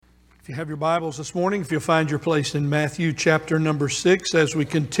You have your Bibles this morning. If you'll find your place in Matthew chapter number 6 as we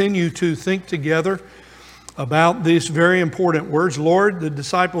continue to think together about these very important words. Lord, the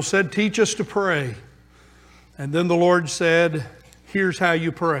disciples said, teach us to pray. And then the Lord said, here's how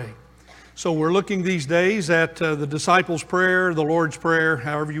you pray. So we're looking these days at the disciples' prayer, the Lord's Prayer,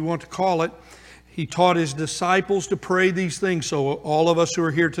 however you want to call it. He taught His disciples to pray these things. So all of us who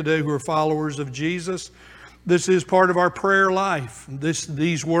are here today who are followers of Jesus, this is part of our prayer life.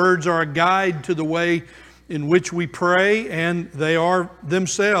 These words are a guide to the way in which we pray, and they are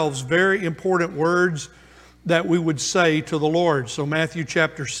themselves very important words that we would say to the Lord. So Matthew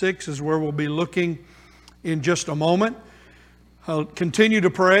chapter 6 is where we'll be looking in just a moment. Continue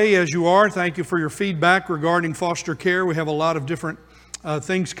to pray as you are. Thank you for your feedback regarding foster care. We have a lot of different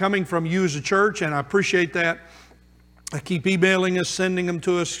things coming from you as a church, and I appreciate that. Keep emailing us, sending them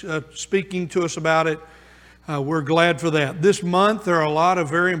to us, speaking to us about it. We're glad for that. This month, there are a lot of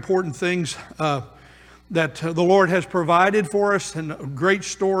very important things that the Lord has provided for us, and a great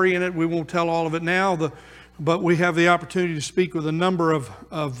story in it. We won't tell all of it now, but we have the opportunity to speak with a number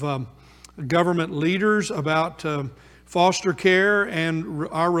of government leaders about foster care and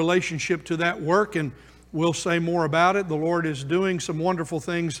our relationship to that work, and we'll say more about it. The Lord is doing some wonderful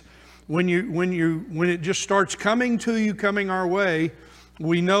things. When it just starts coming to you, coming our way,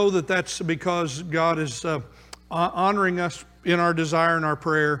 we know that that's because God is honoring us in our desire and our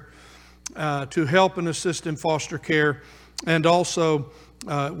prayer to help and assist in foster care. And also,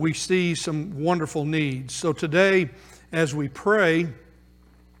 we see some wonderful needs. So today, as we pray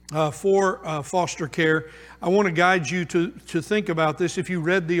for foster care, I want to guide you to think about this. If you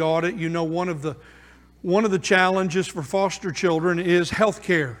read the audit, you know one of the challenges for foster children is health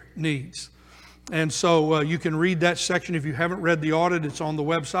care needs. And so you can read that section. If you haven't read the audit, it's on the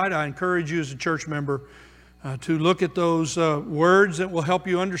website. I encourage you as a church member to look at those words that will help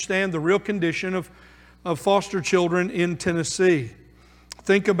you understand the real condition of foster children in Tennessee.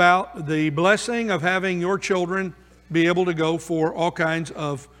 Think about the blessing of having your children be able to go for all kinds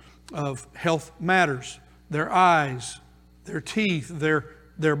of health matters. Their eyes, their teeth,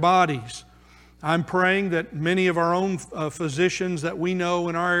 their bodies. I'm praying that many of our own physicians that we know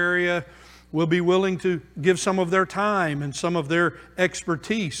in our area will be willing to give some of their time and some of their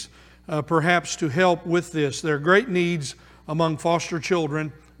expertise perhaps to help with this. There are great needs among foster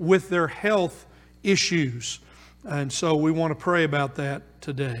children with their health issues. And so we want to pray about that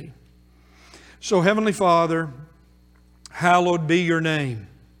today. So Heavenly Father, hallowed be your name.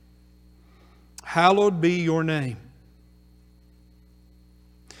 Hallowed be your name.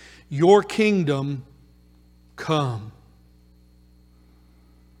 Your kingdom come.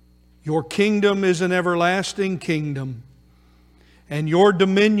 Your kingdom is an everlasting kingdom, and your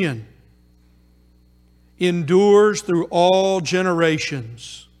dominion endures through all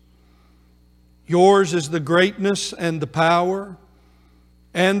generations. Yours is the greatness and the power,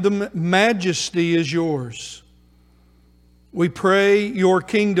 and the majesty is yours. We pray your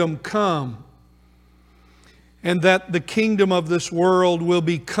kingdom come, and that the kingdom of this world will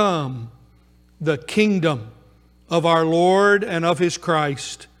become the kingdom of our Lord and of His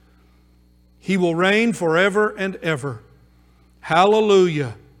Christ. He will reign forever and ever.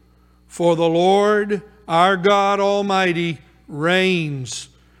 Hallelujah. For the Lord our God Almighty reigns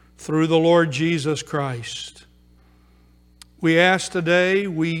through the Lord Jesus Christ. We ask today,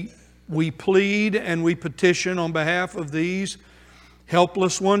 we plead and we petition on behalf of these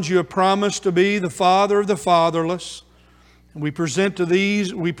helpless ones. You have promised to be the Father of the fatherless. And we present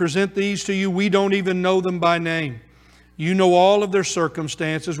these to you. We don't even know them by name. You know all of their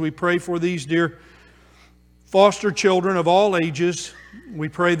circumstances. We pray for these dear foster children of all ages. We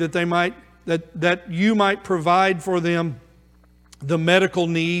pray that you might provide for them the medical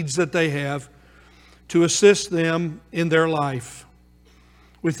needs that they have to assist them in their life.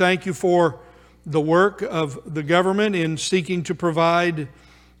 We thank you for the work of the government in seeking to provide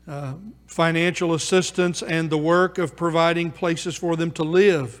financial assistance and the work of providing places for them to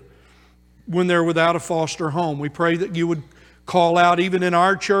live when they're without a foster home. We pray that you would call out, even in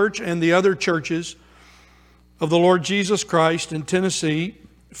our church and the other churches of the Lord Jesus Christ in Tennessee,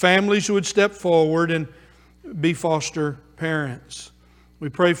 families who would step forward and be foster parents. We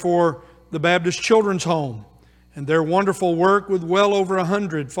pray for the Baptist Children's Home and their wonderful work with well over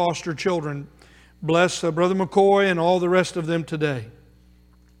 100 foster children. Bless Brother McCoy and all the rest of them today.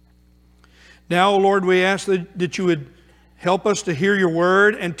 Now, Lord, we ask that you would help us to hear your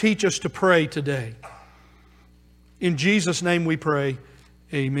word and teach us to pray today. In Jesus' name we pray,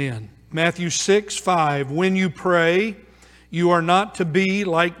 amen. Matthew 6:5, when you pray, you are not to be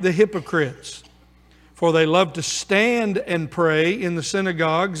like the hypocrites, For they love to stand and pray in the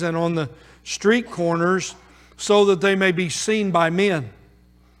synagogues and on the street corners, so that they may be seen by men.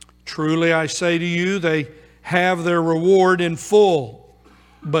 Truly I say to you, they have their reward in full.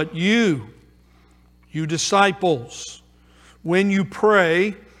 But you disciples, when you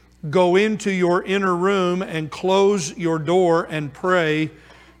pray, go into your inner room and close your door and pray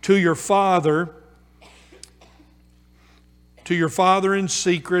to your Father in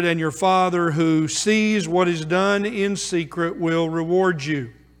secret, and your Father who sees what is done in secret will reward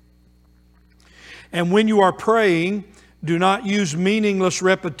you. And when you are praying, do not use meaningless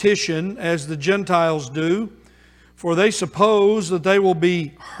repetition as the Gentiles do, for they suppose that they will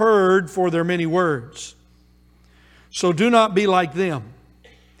be heard for their many words. So do not be like them,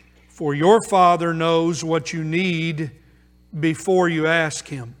 for your Father knows what you need before you ask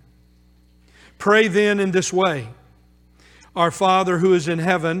Him. Pray then in this way: Our Father who is in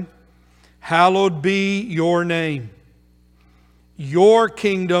heaven, hallowed be your name. Your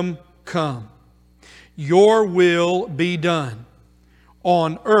kingdom come. Your will be done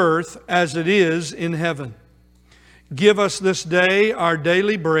on earth as it is in heaven. Give us this day our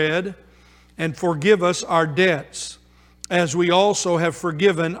daily bread, and forgive us our debts, as we also have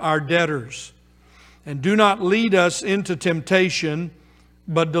forgiven our debtors. And do not lead us into temptation,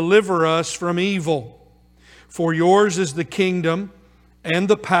 but deliver us from evil. For yours is the kingdom, and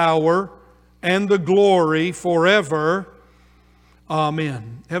the power, and the glory forever.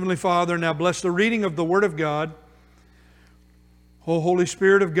 Amen. Heavenly Father, now bless the reading of the Word of God. Oh, Holy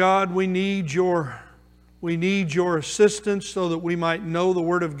Spirit of God, we need your assistance so that we might know the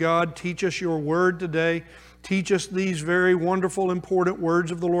Word of God. Teach us your Word today. Teach us these very wonderful, important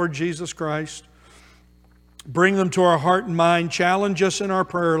words of the Lord Jesus Christ. Bring them to our heart and mind. Challenge us in our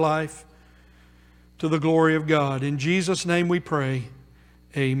prayer life to the glory of God. In Jesus' name we pray.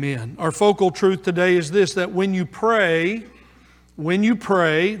 Amen. Our focal truth today is this, that when you pray,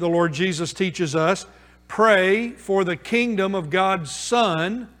 the Lord Jesus teaches us, pray for the kingdom of God's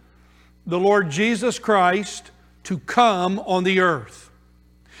Son, the Lord Jesus Christ, to come on the earth.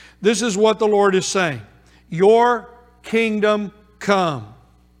 This is what the Lord is saying. Your kingdom come.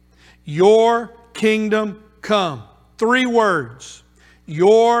 Your kingdom come. 3 words.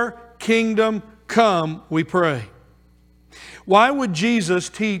 Your kingdom come, we pray. Why would Jesus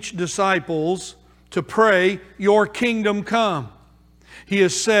teach disciples to pray, your kingdom come? He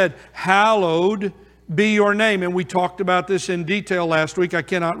has said, hallowed be your name. And we talked about this in detail last week. I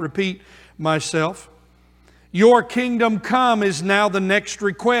cannot repeat myself. Your kingdom come is now the next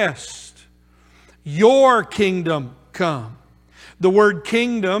request. Your kingdom come. The word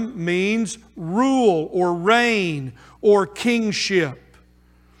kingdom means rule or reign or kingship.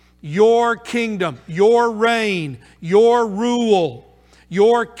 Your kingdom, your reign, your rule,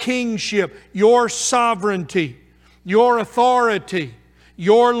 your kingship, your sovereignty, your authority,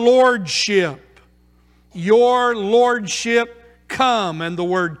 your lordship come. And the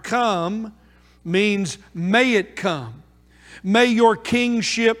word come means may it come. May your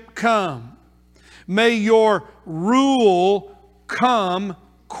kingship come. May your rule come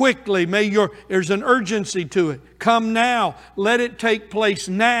quickly. There's an urgency to it. Come now. Let it take place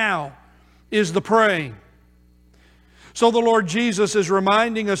now is the praying. So the Lord Jesus is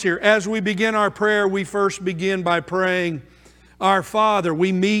reminding us here, as we begin our prayer, we first begin by praying our Father.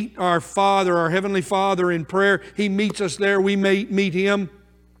 We meet our Father, our Heavenly Father, in prayer. He meets us there. We meet Him.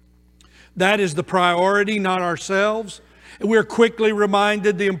 That is the priority, not ourselves. And we're quickly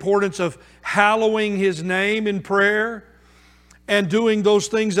reminded the importance of hallowing His name in prayer and doing those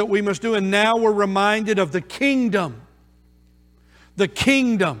things that we must do. And now we're reminded of the kingdom. The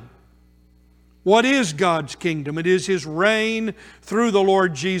kingdom. What is God's kingdom? It is His reign through the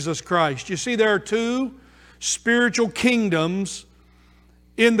Lord Jesus Christ. You see, there are 2 spiritual kingdoms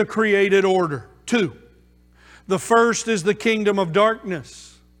in the created order. 2. The first is the kingdom of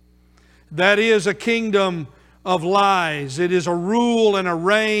darkness. That is a kingdom of lies. It is a rule and a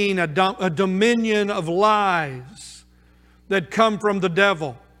reign, a dominion of lies that come from the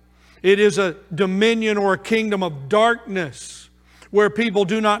devil. It is a dominion or a kingdom of darkness where people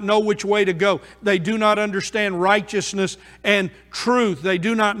do not know which way to go. They do not understand righteousness and truth. They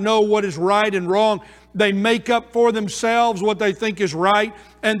do not know what is right and wrong. They make up for themselves what they think is right,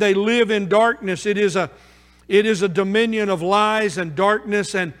 and they live in darkness. It is a dominion of lies and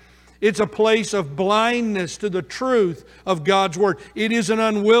darkness, and it's a place of blindness to the truth of God's Word. It is an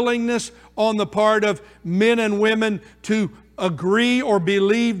unwillingness on the part of men and women to agree or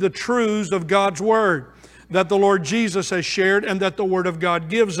believe the truths of God's Word that the Lord Jesus has shared and that the Word of God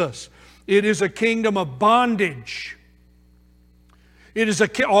gives us. It is a kingdom of bondage. It is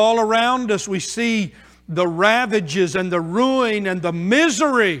all around us we see the ravages and the ruin and the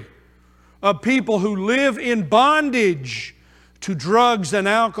misery of people who live in bondage to drugs and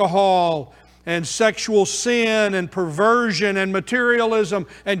alcohol and sexual sin and perversion and materialism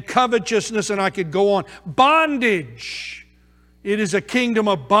and covetousness, and I could go on. Bondage. It is a kingdom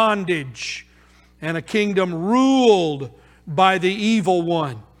of bondage and a kingdom ruled by the evil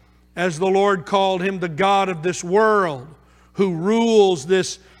one, as the Lord called him, the God of this world, who rules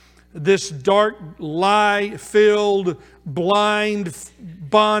this dark, lie-filled, blind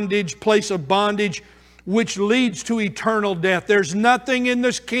bondage, place of bondage, which leads to eternal death. There's nothing in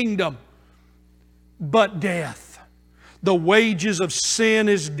this kingdom but death. The wages of sin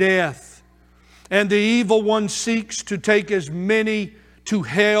is death. And the evil one seeks to take as many to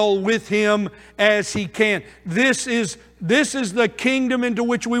hell with him as he can. This is the kingdom into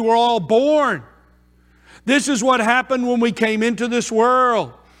which we were all born. This is what happened when we came into this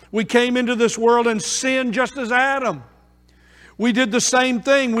world. We came into this world and sinned just as Adam. We did the same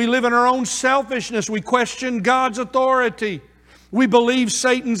thing. We live in our own selfishness. We question God's authority. We believe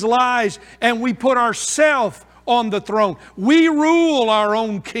Satan's lies, and we put ourselves on the throne. We rule our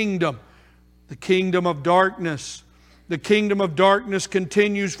own kingdom, the kingdom of darkness. The kingdom of darkness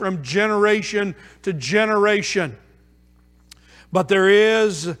continues from generation to generation. But there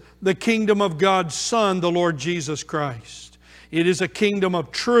is the kingdom of God's Son, the Lord Jesus Christ. It is a kingdom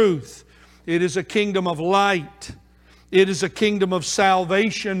of truth. It is a kingdom of light. It is a kingdom of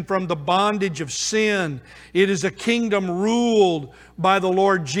salvation from the bondage of sin. It is a kingdom ruled by the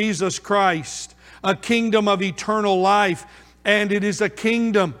Lord Jesus Christ, a kingdom of eternal life. And it is a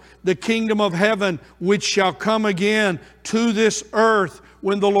kingdom, the kingdom of heaven, which shall come again to this earth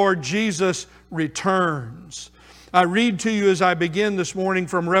when the Lord Jesus returns. I read to you as I begin this morning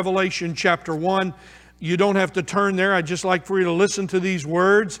from Revelation chapter 1. You don't have to turn there. I'd just like for you to listen to these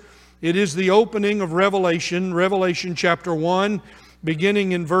words. It is the opening of Revelation chapter 1,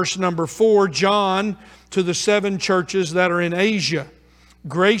 beginning in verse number 4. John, to the 7 churches that are in Asia.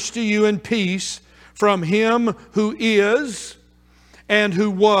 Grace to you and peace from Him who is, and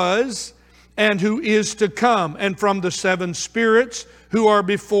who was, and who is to come, and from the 7 spirits who are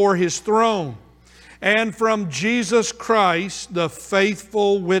before His throne, and from Jesus Christ, the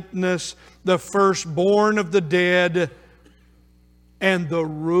faithful witness, the firstborn of the dead, and the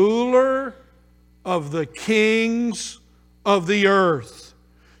ruler of the kings of the earth.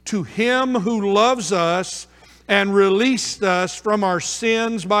 To Him who loves us and released us from our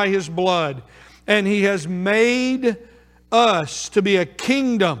sins by His blood. And He has made us to be a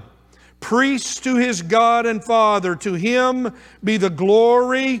kingdom, priests to His God and Father. To Him be the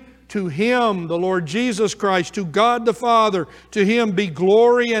glory, to Him, the Lord Jesus Christ, to God the Father. To Him be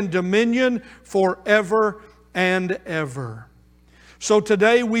glory and dominion forever and ever. So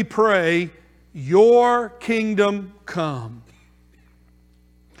today we pray, Your kingdom come.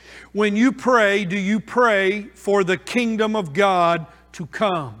 When you pray, do you pray for the kingdom of God to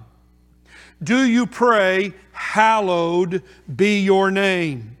come? Do you pray, hallowed be Your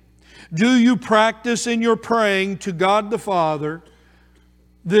name? Do you practice in your praying to God the Father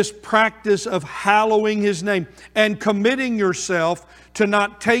this practice of hallowing His name and committing yourself to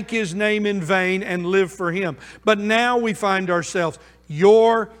not take His name in vain and live for Him? But now we find ourselves,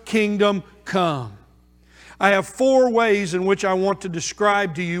 Your kingdom come. I have 4 ways in which I want to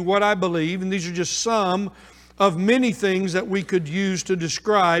describe to you what I believe, and these are just some of many things that we could use to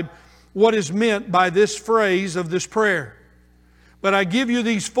describe what is meant by this phrase of this prayer. But I give you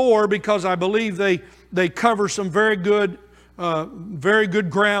these 4 because I believe they cover some very good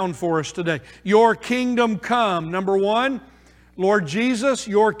ground for us today. Your kingdom come. Number 1, Lord Jesus,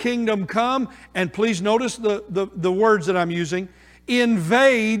 Your kingdom come. And please notice the words that I'm using.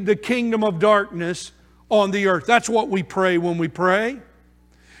 Invade the kingdom of darkness on the earth. That's what we pray when we pray.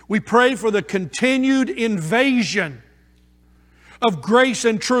 We pray for the continued invasion of grace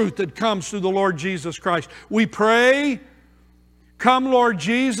and truth that comes through the Lord Jesus Christ. We pray, come Lord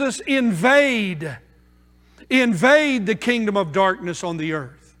Jesus, invade the kingdom of darkness on the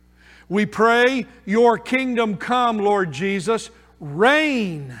earth. We pray, Your kingdom come, Lord Jesus,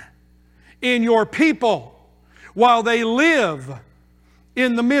 reign in Your people while they live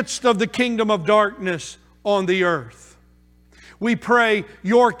in the midst of the kingdom of darkness on the earth. We pray,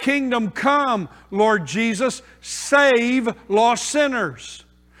 Your kingdom come, Lord Jesus, save lost sinners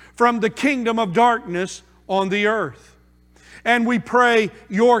from the kingdom of darkness on the earth. And we pray,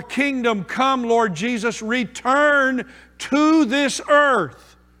 Your kingdom come, Lord Jesus, return to this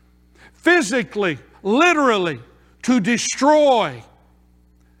earth, physically, literally, to destroy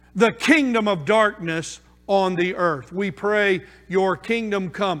the kingdom of darkness on the earth. We pray, Your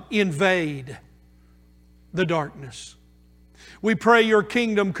kingdom come, invade the darkness. We pray your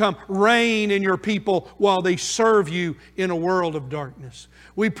kingdom come, reign in your people while they serve you in a world of darkness.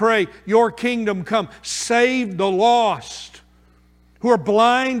 We pray your kingdom come, save the lost who are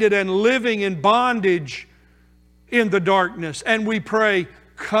blinded and living in bondage in the darkness. And we pray,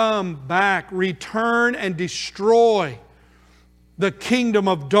 come back, return and destroy the kingdom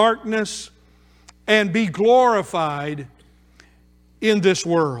of darkness and be glorified in this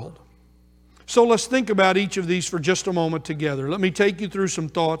world. So let's think about each of these for just a moment together. Let me take you through some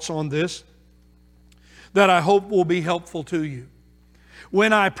thoughts on this that I hope will be helpful to you.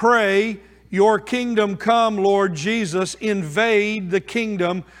 When I pray, your kingdom come, Lord Jesus, invade the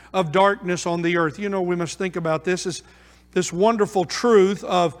kingdom of darkness on the earth. You know, we must think about this wonderful truth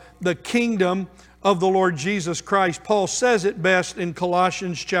of the kingdom of the Lord Jesus Christ. Paul says it best in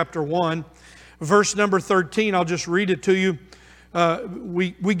Colossians chapter 1, verse number 13. I'll just read it to you.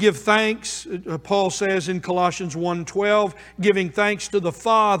 We give thanks, Paul says in Colossians 1:12, giving thanks to the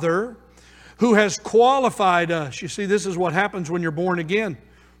Father who has qualified us. You see, this is what happens when you're born again.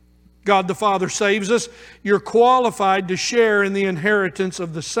 God the Father saves us. You're qualified to share in the inheritance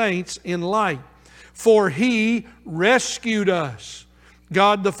of the saints in light. For He rescued us.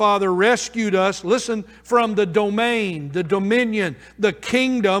 God the Father rescued us, listen, from the domain, the dominion, the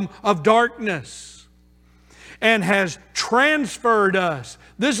kingdom of darkness, and has transferred us.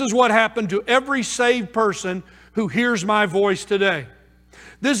 This is what happened to every saved person who hears my voice today.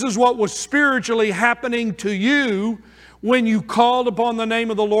 This is what was spiritually happening to you when you called upon the name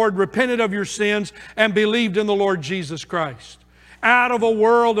of the Lord, repented of your sins, and believed in the Lord Jesus Christ. Out of a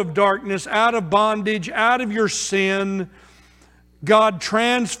world of darkness, out of bondage, out of your sin, God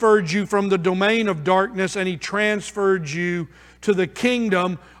transferred you from the domain of darkness, and He transferred you to the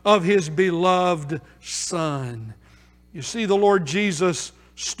kingdom of His beloved Son. You see, the Lord Jesus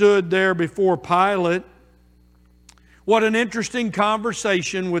stood there before Pilate. What an interesting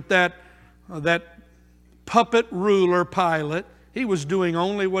conversation with that puppet ruler, Pilate. He was doing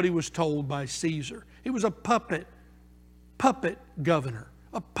only what he was told by Caesar. He was a puppet governor,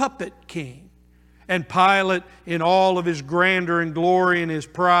 a puppet king. And Pilate, in all of his grandeur and glory and his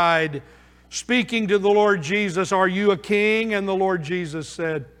pride, speaking to the Lord Jesus, "Are you a king?" And the Lord Jesus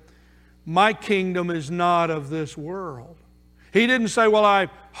said, "My kingdom is not of this world." He didn't say, "Well, I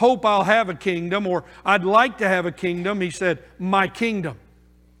hope I'll have a kingdom," or "I'd like to have a kingdom." He said, my kingdom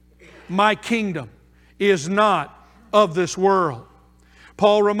is not of this world.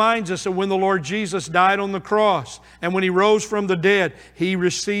 Paul reminds us that when the Lord Jesus died on the cross and when He rose from the dead, He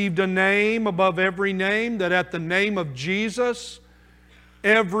received a name above every name, that at the name of Jesus,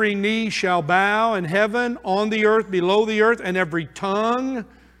 every knee shall bow in heaven, on the earth, below the earth, and every tongue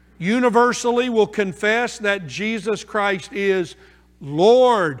universally will confess that Jesus Christ is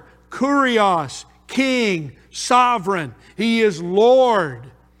Lord, Kurios, King, Sovereign. He is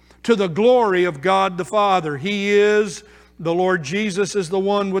Lord, to the glory of God the Father. The Lord Jesus is the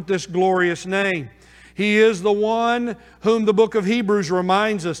one with this glorious name. He is the one whom the book of Hebrews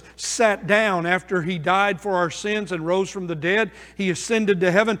reminds us sat down after He died for our sins and rose from the dead. He ascended to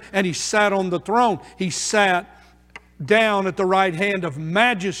heaven and He sat on the throne. He sat down at the right hand of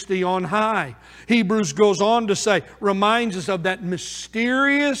majesty on high. Hebrews goes on to say, reminds us of that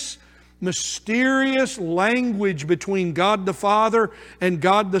mysterious language between God the Father and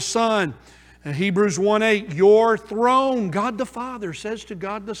God the Son. Hebrews 1:8, your throne, God the Father says to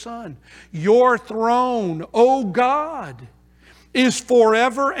God the Son, your throne, O God, is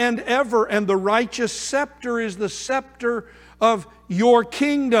forever and ever, and the righteous scepter is the scepter of your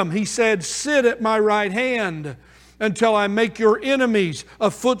kingdom. He said, sit at my right hand until I make your enemies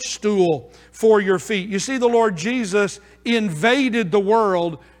a footstool for your feet. You see, the Lord Jesus invaded the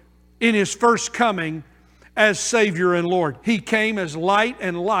world in His first coming as Savior and Lord. He came as light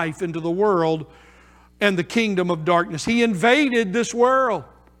and life into the world and the kingdom of darkness. He invaded this world.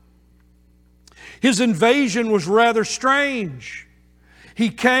 His invasion was rather strange. He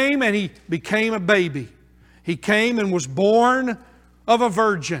came and He became a baby. He came and was born of a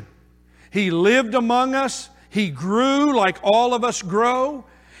virgin. He lived among us. He grew like all of us grow.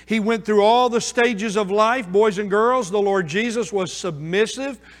 He went through all the stages of life. Boys and girls, the Lord Jesus was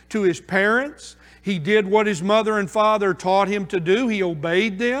submissive to His parents. He did what His mother and father taught Him to do. He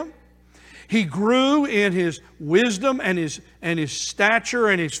obeyed them. He grew in His wisdom and His stature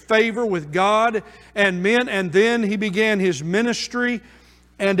and His favor with God and men. And then He began His ministry.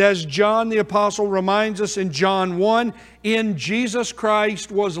 And as John the Apostle reminds us in John 1, in Jesus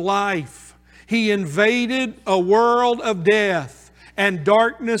Christ was life. He invaded a world of death and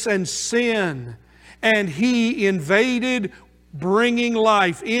darkness and sin. And He invaded bringing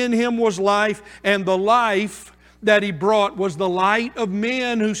life. In Him was life, and the life that He brought was the light of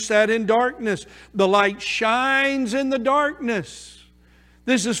men who sat in darkness. The light shines in the darkness.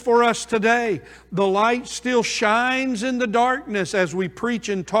 This is for us today. The light still shines in the darkness as we preach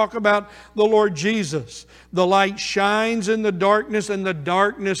and talk about the Lord Jesus. The light shines in the darkness, and the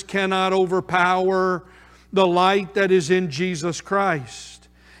darkness cannot overpower the light that is in Jesus Christ.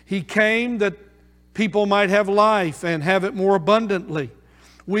 He came that people might have life and have it more abundantly.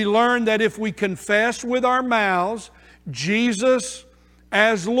 We learn that if we confess with our mouths Jesus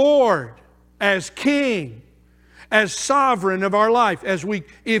as Lord, as King, as sovereign of our life,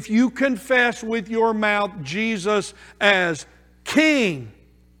 if you confess with your mouth Jesus as King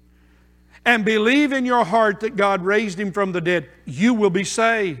and believe in your heart that God raised Him from the dead, you will be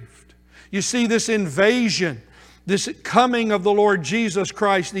saved. You see, this invasion, this coming of the Lord Jesus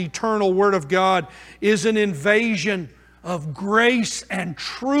Christ, the eternal Word of God, is an invasion of grace and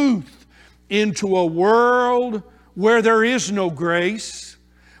truth into a world where there is no grace,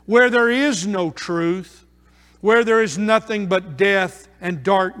 where there is no truth, where there is nothing but death and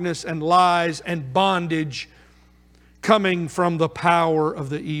darkness and lies and bondage coming from the power of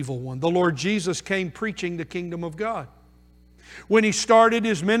the evil one. The Lord Jesus came preaching the kingdom of God. When He started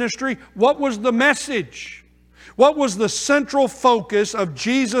His ministry, what was the message? What was the central focus of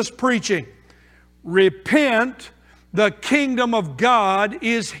Jesus' preaching? Repent, the kingdom of God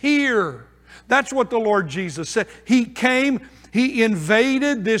is here. That's what the Lord Jesus said. He came, He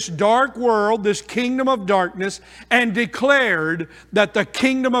invaded this dark world, this kingdom of darkness, and declared that the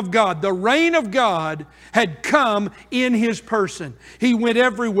kingdom of God, the reign of God, had come in His person. He went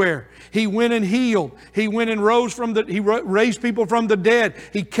everywhere. He went and healed. He went and He raised people from the dead.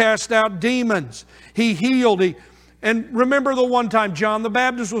 He cast out demons. He healed. And remember the one time John the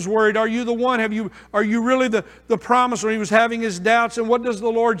Baptist was worried, are you the one? Are you really the promise? When he was having his doubts, and what does the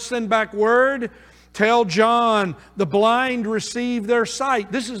Lord send back word? Tell John, the blind receive their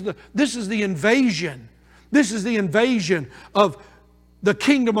sight. This is the invasion. This is the invasion of the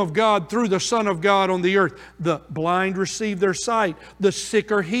kingdom of God through the Son of God on the earth. The blind receive their sight. The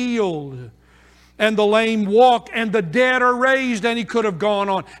sick are healed. And the lame walk, and the dead are raised. And he could have gone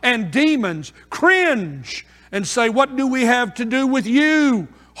on. And demons cringe and say, what do we have to do with you,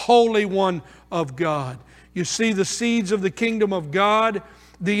 Holy One of God? You see the seeds of the kingdom of God,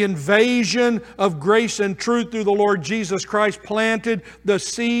 the invasion of grace and truth through the Lord Jesus Christ planted the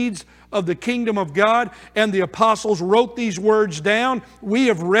seeds of the kingdom of God, and the apostles wrote these words down. We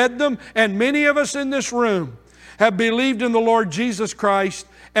have read them, and many of us in this room have believed in the Lord Jesus Christ,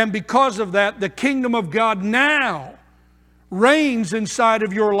 and because of that, the kingdom of God now reigns inside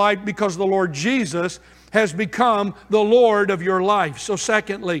of your life because the Lord Jesus has become the Lord of your life. So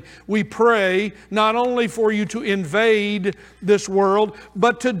secondly, we pray not only for you to invade this world,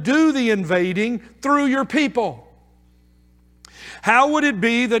 but to do the invading through your people. How would it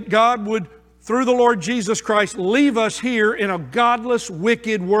be that God would, through the Lord Jesus Christ, leave us here in a godless,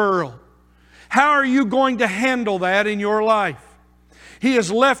 wicked world? How are you going to handle that in your life? He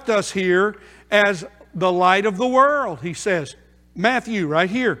has left us here as the light of the world, He says. Matthew, right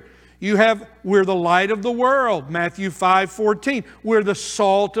here. We're the light of the world. Matthew 5:14. We're the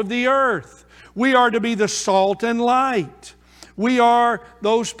salt of the earth. We are to be the salt and light. We are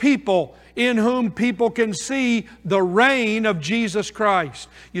those people in whom people can see the reign of Jesus Christ.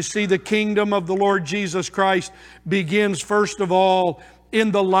 You see, the kingdom of the Lord Jesus Christ begins first of all in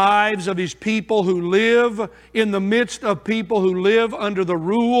the lives of His people who live in the midst of people who live under the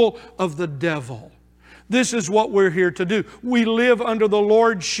rule of the devil. This is what we're here to do. We live under the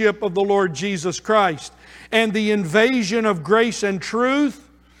lordship of the Lord Jesus Christ. And the invasion of grace and truth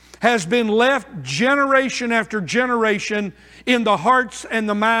has been left generation after generation in the hearts and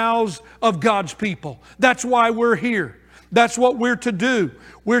the mouths of God's people. That's why we're here. That's what we're to do.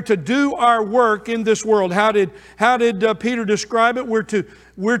 We're to do our work in this world. How did Peter describe it?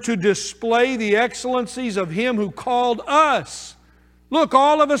 We're to display the excellencies of Him who called us. Look,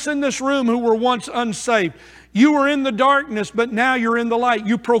 all of us in this room who were once unsaved, you were in the darkness, but now you're in the light.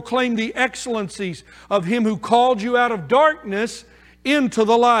 You proclaim the excellencies of Him who called you out of darkness into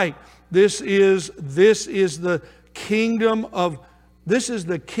the light. This is the kingdom of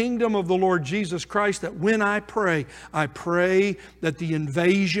the Lord Jesus Christ, that when I pray that the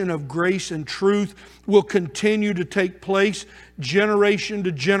invasion of grace and truth will continue to take place generation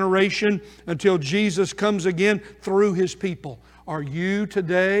to generation until Jesus comes again through His people. Are you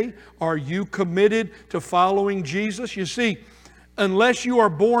committed to following Jesus? You see, unless you are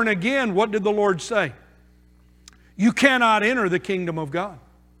born again, what did the Lord say? You cannot enter the kingdom of God.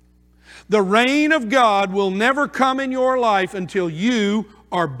 The reign of God will never come in your life until you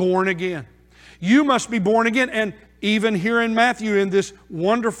are born again. You must be born again. And even here in Matthew, in this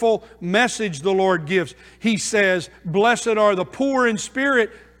wonderful message the Lord gives, He says, blessed are the poor in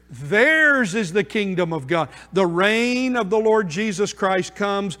spirit. Theirs is the kingdom of God. The reign of the Lord Jesus Christ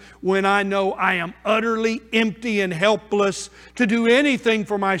comes when I know I am utterly empty and helpless to do anything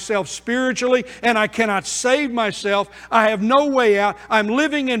for myself spiritually, and I cannot save myself. I have no way out. I'm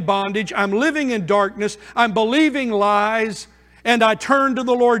living in bondage. I'm living in darkness. I'm believing lies, and I turn to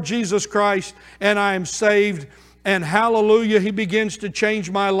the Lord Jesus Christ, and I am saved. And hallelujah, He begins to change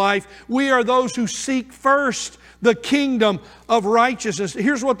my life. We are those who seek first the kingdom of righteousness.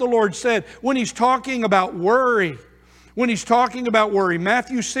 Here's what the Lord said when He's talking about worry. When He's talking about worry,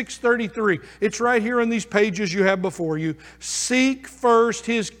 Matthew 6:33. It's right here in these pages you have before you. Seek first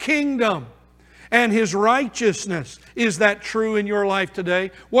His kingdom and His righteousness. Is that true in your life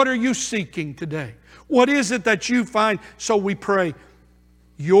today? What are you seeking today? What is it that you find? So we pray,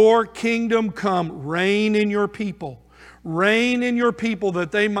 Your kingdom come, reign in your people. Reign in your people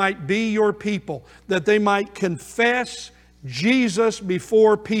that they might be your people, that they might confess Jesus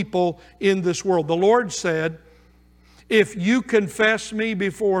before people in this world. The Lord said, if you confess me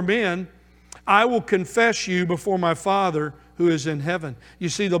before men, I will confess you before my Father who is in heaven. You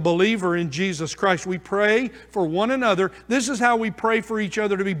see, the believer in Jesus Christ, we pray for one another. This is how we pray for each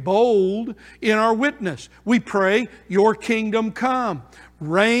other to be bold in our witness. We pray, Your kingdom come.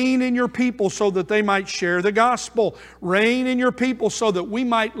 Reign in your people so that they might share the gospel. Reign in your people so that we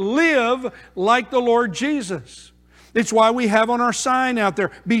might live like the Lord Jesus. It's why we have on our sign out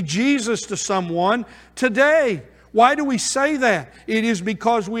there, be Jesus to someone today. Why do we say that? It is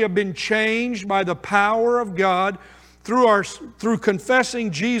because we have been changed by the power of God through confessing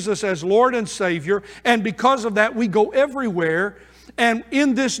Jesus as Lord and Savior. And because of that, we go everywhere. And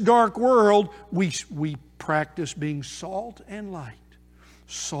in this dark world, we practice being salt and light.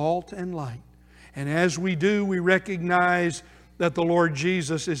 Salt and light. And as we do, we recognize that the Lord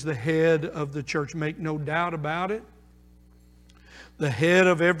Jesus is the head of the church. Make no doubt about it. The head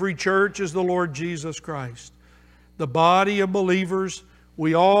of every church is the Lord Jesus Christ. The body of believers,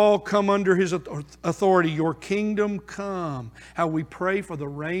 we all come under His authority. Your kingdom come. How we pray for the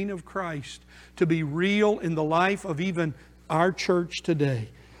reign of Christ to be real in the life of even our church today.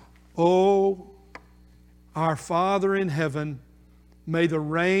 Oh, our Father in heaven, may the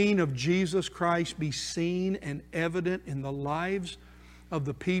reign of Jesus Christ be seen and evident in the lives of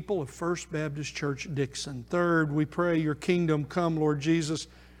the people of First Baptist Church Dixon. Third, we pray Your kingdom come, Lord Jesus.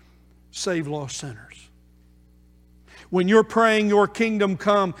 Save lost sinners. When you're praying Your kingdom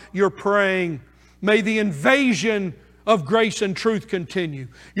come, you're praying, may the invasion of grace and truth continue.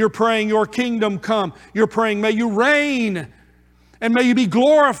 You're praying Your kingdom come. You're praying, may You reign and may You be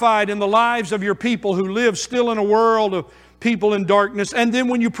glorified in the lives of Your people who live still in a world of people in darkness. And then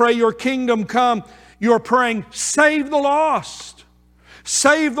when you pray Your kingdom come, you're praying, save the lost.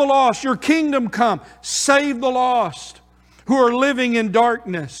 Save the lost. Your kingdom come. Save the lost who are living in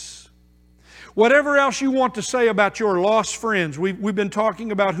darkness. Whatever else you want to say about your lost friends, we've been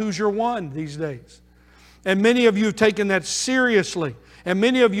talking about who's your one these days. And many of you have taken that seriously. And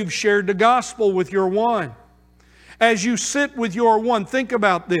many of you have shared the gospel with your one. As you sit with your one, think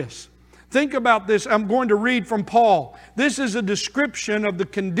about this. Think about this. I'm going to read from Paul. This is a description of the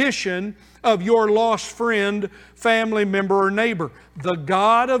condition of your lost friend, family member, or neighbor. The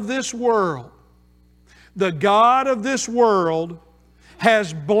God of this world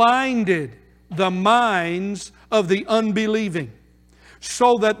has blinded the minds of the unbelieving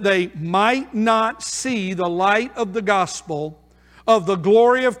so that they might not see the light of the gospel of the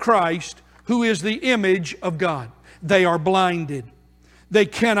glory of Christ, who is the image of God. They are blinded. They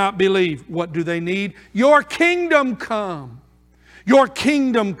cannot believe. What do they need? Your kingdom come. Your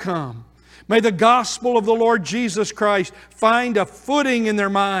kingdom come. May the gospel of the Lord Jesus Christ find a footing in their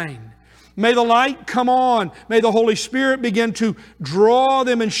mind. May the light come on. May the Holy Spirit begin to draw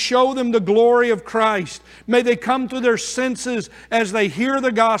them and show them the glory of Christ. May they come to their senses as they hear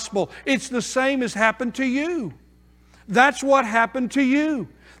the gospel. It's the same as happened to you. That's what happened to you.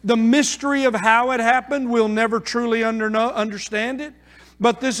 The mystery of how it happened, we'll never truly understand it.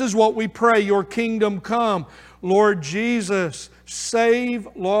 But this is what we pray, Your kingdom come. Lord Jesus, save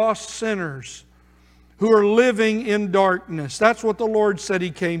lost sinners who are living in darkness. That's what the Lord said He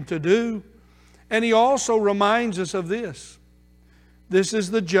came to do. And He also reminds us of this. This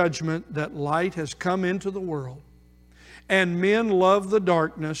is the judgment that light has come into the world. And men love the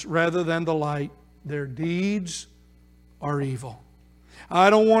darkness rather than the light. Their deeds are evil.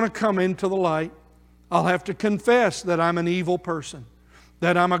 I don't want to come into the light. I'll have to confess that I'm an evil person.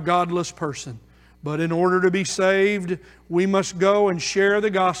 that I'm a godless person. But in order to be saved, we must go and share the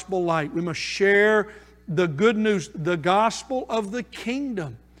gospel light. We must share the good news, the gospel of the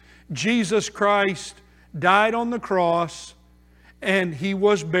kingdom. Jesus Christ died on the cross, and He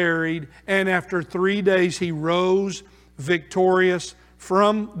was buried, and after 3 days He rose victorious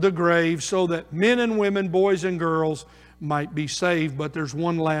from the grave so that men and women, boys and girls might be saved. But there's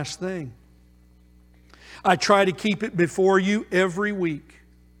one last thing. I try to keep it before you every week.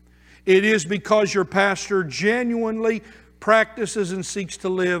 It is because your pastor genuinely practices and seeks to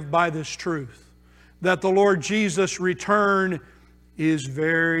live by this truth, that the Lord Jesus' return is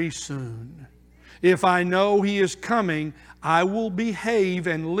very soon. If I know He is coming, I will behave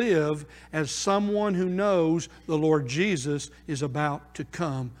and live as someone who knows the Lord Jesus is about to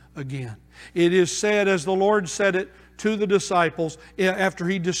come again. It is said, as the Lord said it to the disciples, after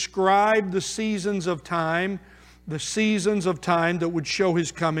He described the seasons of time that would show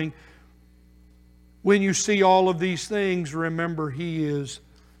His coming, when you see all of these things, remember He is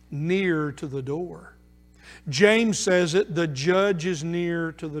near to the door. James says it, the judge is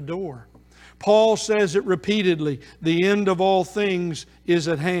near to the door. Paul says it repeatedly, the end of all things is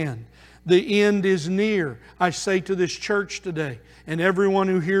at hand. The end is near. I say to this church today, and everyone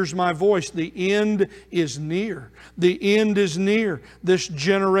who hears my voice, the end is near. The end is near. This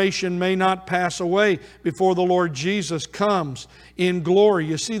generation may not pass away before the Lord Jesus comes in glory.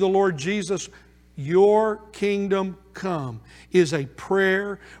 You see, the Lord Jesus, your kingdom come, is a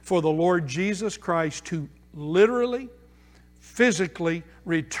prayer for the Lord Jesus Christ to literally, physically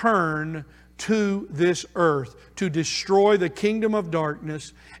return to this earth, to destroy the kingdom of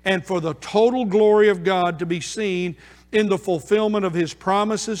darkness, and for the total glory of God to be seen in the fulfillment of His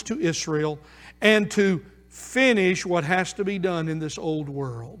promises to Israel, and to finish what has to be done in this old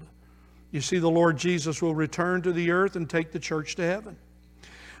world. You see, the Lord Jesus will return to the earth and take the church to heaven.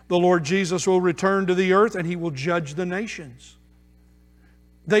 The Lord Jesus will return to the earth and He will judge the nations.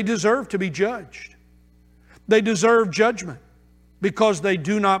 They deserve to be judged. They deserve judgment because they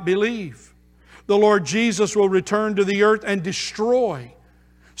do not believe. The Lord Jesus will return to the earth and destroy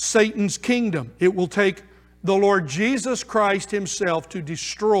Satan's kingdom. It will take the Lord Jesus Christ Himself to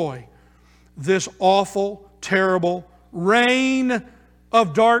destroy this awful, terrible reign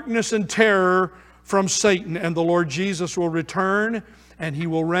of darkness and terror from Satan. And the Lord Jesus will return and He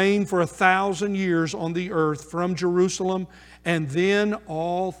will reign for 1,000 years on the earth from Jerusalem. And then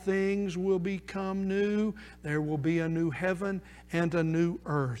all things will become new. There will be a new heaven and a new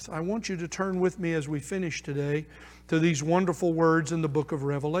earth. I want you to turn with me as we finish today to these wonderful words in the book of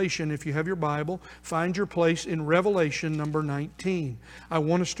Revelation. If you have your Bible, find your place in Revelation number 19. I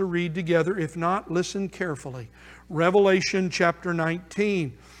want us to read together. If not, listen carefully. Revelation chapter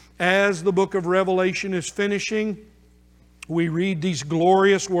 19. As the book of Revelation is finishing, we read these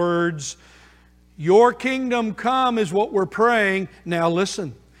glorious words. Your kingdom come is what we're praying. Now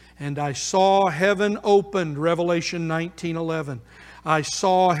listen. And I saw heaven opened, Revelation 19:11. I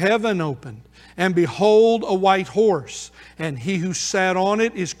saw heaven opened, and behold, a white horse, and He who sat on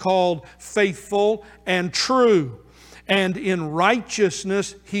it is called Faithful and True, and in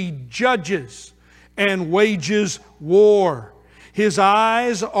righteousness He judges and wages war. His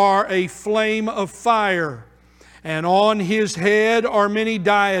eyes are a flame of fire, and on His head are many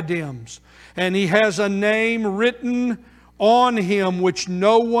diadems, and He has a name written on Him which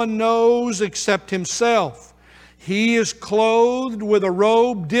no one knows except Himself. He is clothed with a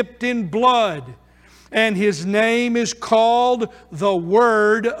robe dipped in blood, and His name is called the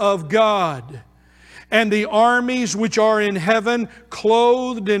Word of God. And the armies which are in heaven,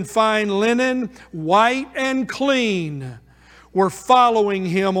 clothed in fine linen, white and clean, were following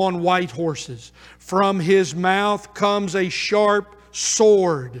Him on white horses. From His mouth comes a sharp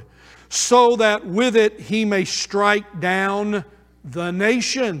sword, so that with it He may strike down the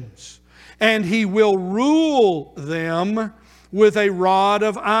nations. And He will rule them with a rod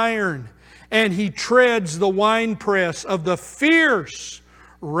of iron. And He treads the winepress of the fierce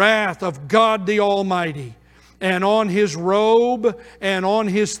wrath of God the Almighty. And on His robe and on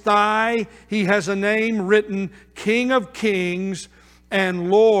His thigh He has a name written, King of Kings and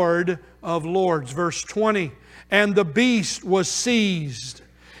Lord of Lords. Verse 20. And the beast was seized,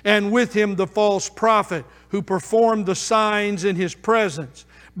 and with him the false prophet, who performed the signs in his presence,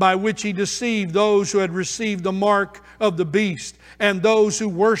 by which he deceived those who had received the mark of the beast, and those who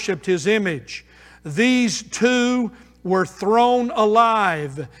worshipped his image. These two were thrown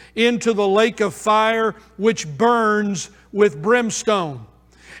alive into the lake of fire, which burns with brimstone.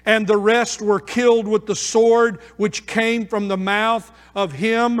 And the rest were killed with the sword which came from the mouth of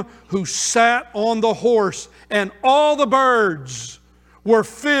Him who sat on the horse. And all the birds were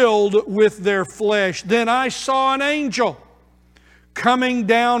filled with their flesh. Then I saw an angel coming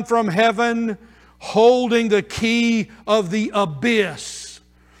down from heaven, holding the key of the abyss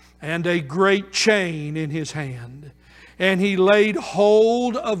and a great chain in his hand. And he laid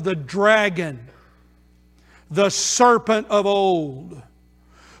hold of the dragon, the serpent of old,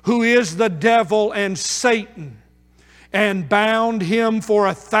 who is the devil and Satan, and bound him for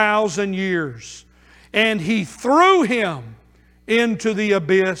 1,000 years. And he threw him into the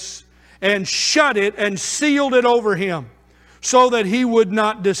abyss and shut it and sealed it over him, so that he would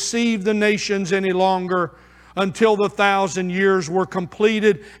not deceive the nations any longer until the 1,000 years were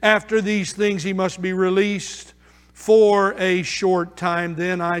completed. After these things he must be released for a short time.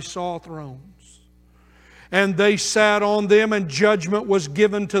 Then I saw thrones, and they sat on them, and judgment was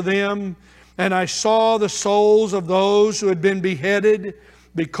given to them. And I saw the souls of those who had been beheaded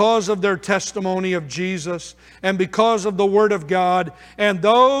because of their testimony of Jesus and because of the Word of God, and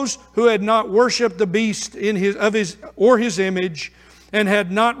those who had not worshipped the beast or his image, and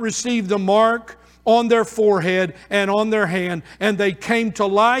had not received the mark on their forehead and on their hand, and they came to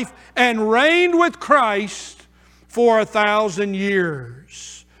life and reigned with Christ for 1,000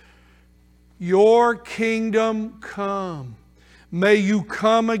 years. Your kingdom come. May you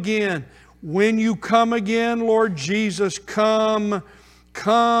come again. When you come again, Lord Jesus, come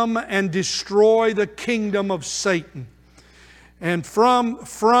and destroy the kingdom of Satan. And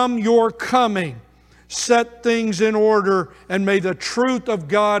from your coming, set things in order, and may the truth of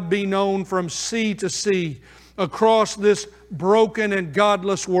God be known from sea to sea across this broken and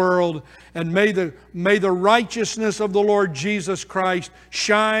godless world. And may the righteousness of the Lord Jesus Christ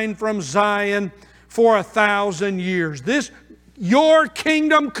shine from Zion for 1,000 years. Your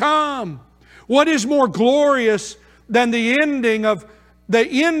kingdom come. What is more glorious than the ending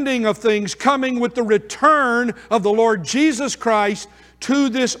of things coming with the return of the Lord Jesus Christ to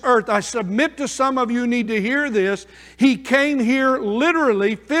this earth? I submit to some of you need to hear this. He came here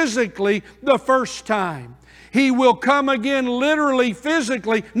literally, physically, the first time. He will come again literally,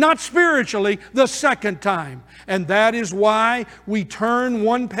 physically, not spiritually, the second time. And that is why we turn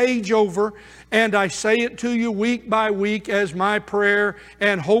one page over, and I say it to you week by week as my prayer,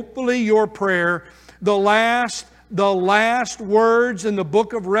 and hopefully your prayer. The last words in the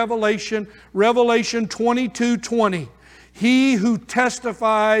book of Revelation, Revelation 22:20. He who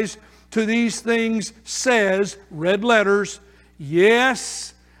testifies to these things says, red letters,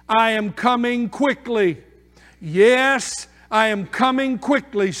 yes, I am coming quickly. Yes, I am coming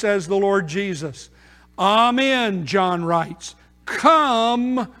quickly, says the Lord Jesus. Amen, John writes.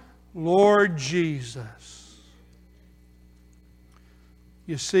 Come, Lord Jesus.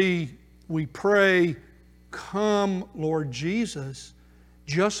 You see, we pray, come, Lord Jesus,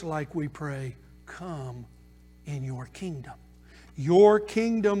 just like we pray, come in your kingdom. Your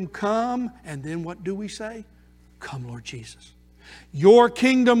kingdom come, and then what do we say? Come, Lord Jesus. Your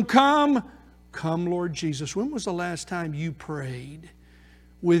kingdom come, come, Lord Jesus. When was the last time you prayed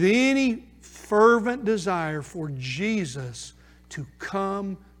with any fervent desire for Jesus to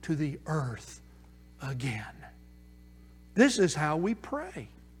come to the earth again? This is how we pray.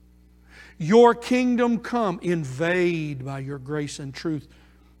 Your kingdom come, invade by your grace and truth,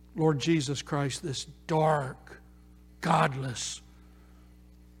 Lord Jesus Christ, this dark, godless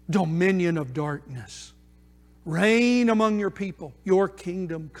dominion of darkness. Reign among your people. Your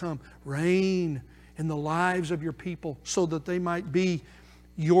kingdom come. Reign in the lives of your people so that they might be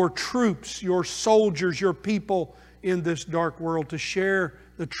your troops, your soldiers, your people in this dark world to share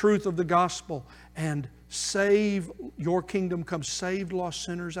the truth of the gospel and save. Your kingdom come. Save lost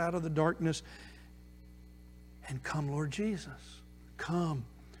sinners out of the darkness. And come, Lord Jesus. Come.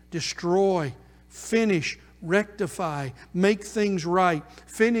 Destroy. Finish. Rectify. Make things right.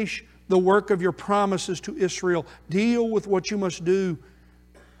 Finish the work of your promises to Israel. Deal with what you must do.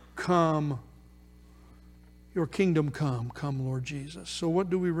 Come. Your kingdom come. Come, Lord Jesus. So what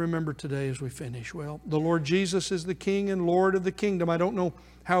do we remember today as we finish? Well, the Lord Jesus is the King and Lord of the kingdom. I don't know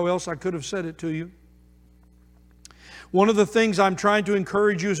how else I could have said it to you. One of the things I'm trying to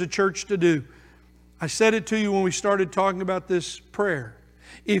encourage you as a church to do, I said it to you when we started talking about this prayer.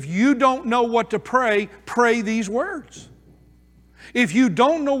 If you don't know what to pray, pray these words. If you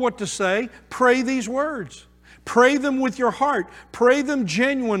don't know what to say, pray these words. Pray them with your heart. Pray them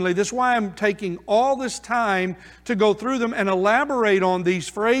genuinely. That's why I'm taking all this time to go through them and elaborate on these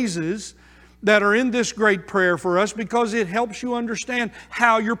phrases that are in this great prayer for us, because it helps you understand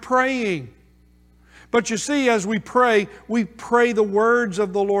how you're praying. But you see, as we pray the words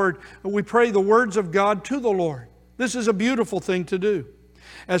of the Lord. We pray the words of God to the Lord. This is a beautiful thing to do.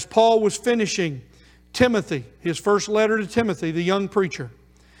 As Paul was finishing Timothy, his first letter to Timothy, the young preacher,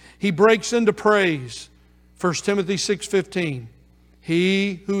 he breaks into praise. 1 Timothy 6:15.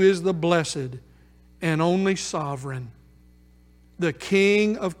 He who is the blessed and only sovereign, the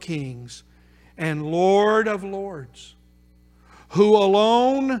King of kings and Lord of lords, who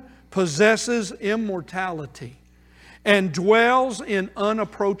alone possesses immortality and dwells in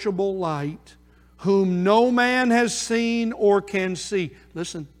unapproachable light, whom no man has seen or can see.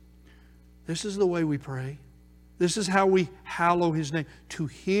 Listen, this is the way we pray. This is how we hallow His name. To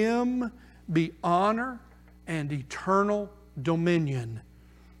Him be honor and eternal dominion.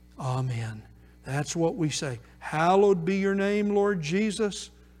 Amen. That's what we say. Hallowed be your name, Lord Jesus.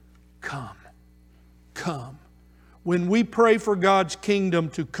 Come. Come. When we pray for God's kingdom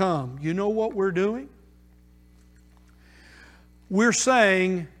to come, you know what we're doing? We're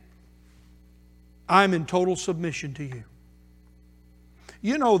saying, I'm in total submission to you.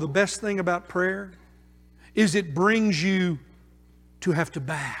 You know the best thing about prayer is it brings you to have to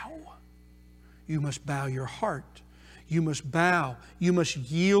bow. You must bow your heart. You must bow. You must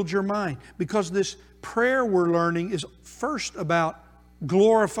yield your mind. Because this prayer we're learning is first about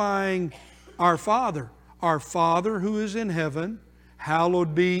glorifying our Father. Our Father who is in heaven,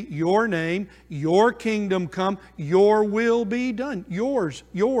 hallowed be your name, your kingdom come, your will be done. Yours,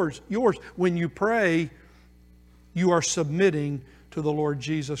 yours, yours. When you pray, you are submitting to the Lord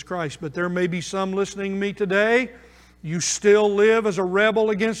Jesus Christ. But there may be some listening to me today, you still live as a rebel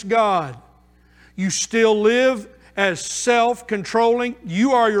against God. You still live as self-controlling.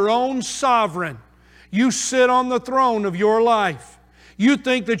 You are your own sovereign. You sit on the throne of your life. You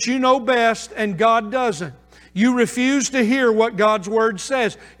think that you know best and God doesn't. You refuse to hear what God's Word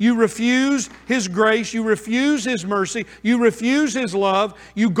says. You refuse His grace. You refuse His mercy. You refuse His love.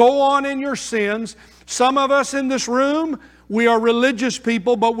 You go on in your sins. Some of us in this room, we are religious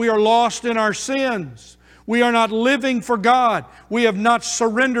people, but we are lost in our sins. We are not living for God. We have not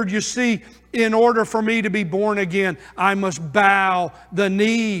surrendered. You see, in order for me to be born again, I must bow the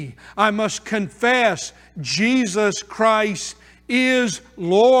knee. I must confess Jesus Christ is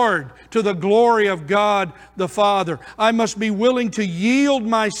Lord to the glory of God the Father. I must be willing to yield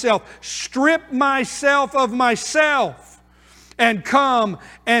myself, strip myself of myself, and come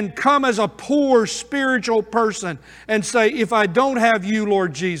as a poor spiritual person and say, if I don't have you,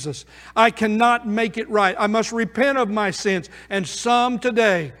 Lord Jesus, I cannot make it right. I must repent of my sins. And some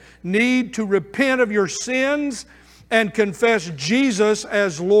today need to repent of your sins and confess Jesus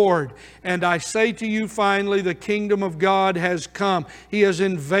as Lord. And I say to you finally, the kingdom of God has come. He has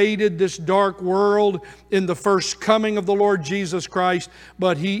invaded this dark world in the first coming of the Lord Jesus Christ,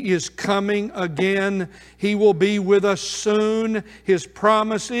 but He is coming again. He will be with us soon. His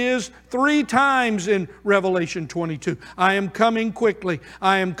promise is 3 times in Revelation 22. I am coming quickly.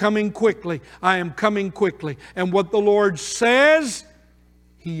 I am coming quickly. I am coming quickly. And what the Lord says,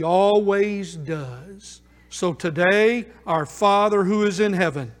 He always does. So today, our Father who is in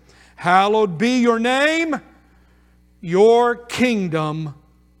heaven, hallowed be your name, your kingdom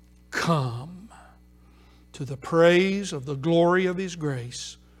come. To the praise of the glory of His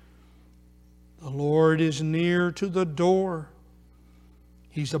grace, the Lord is near to the door.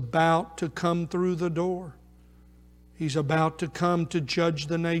 He's about to come through the door. He's about to come to judge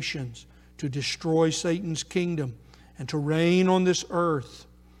the nations, to destroy Satan's kingdom, and to reign on this earth.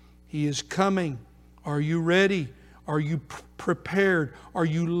 He is coming. Are you ready? Are you prepared? Are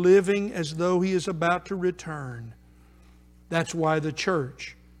you living as though He is about to return? That's why the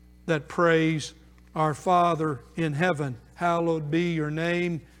church that prays, Our Father in heaven, hallowed be your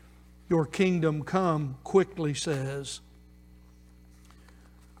name, your kingdom come, quickly says,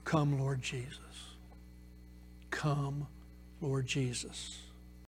 Come, Lord Jesus. Come, Lord Jesus.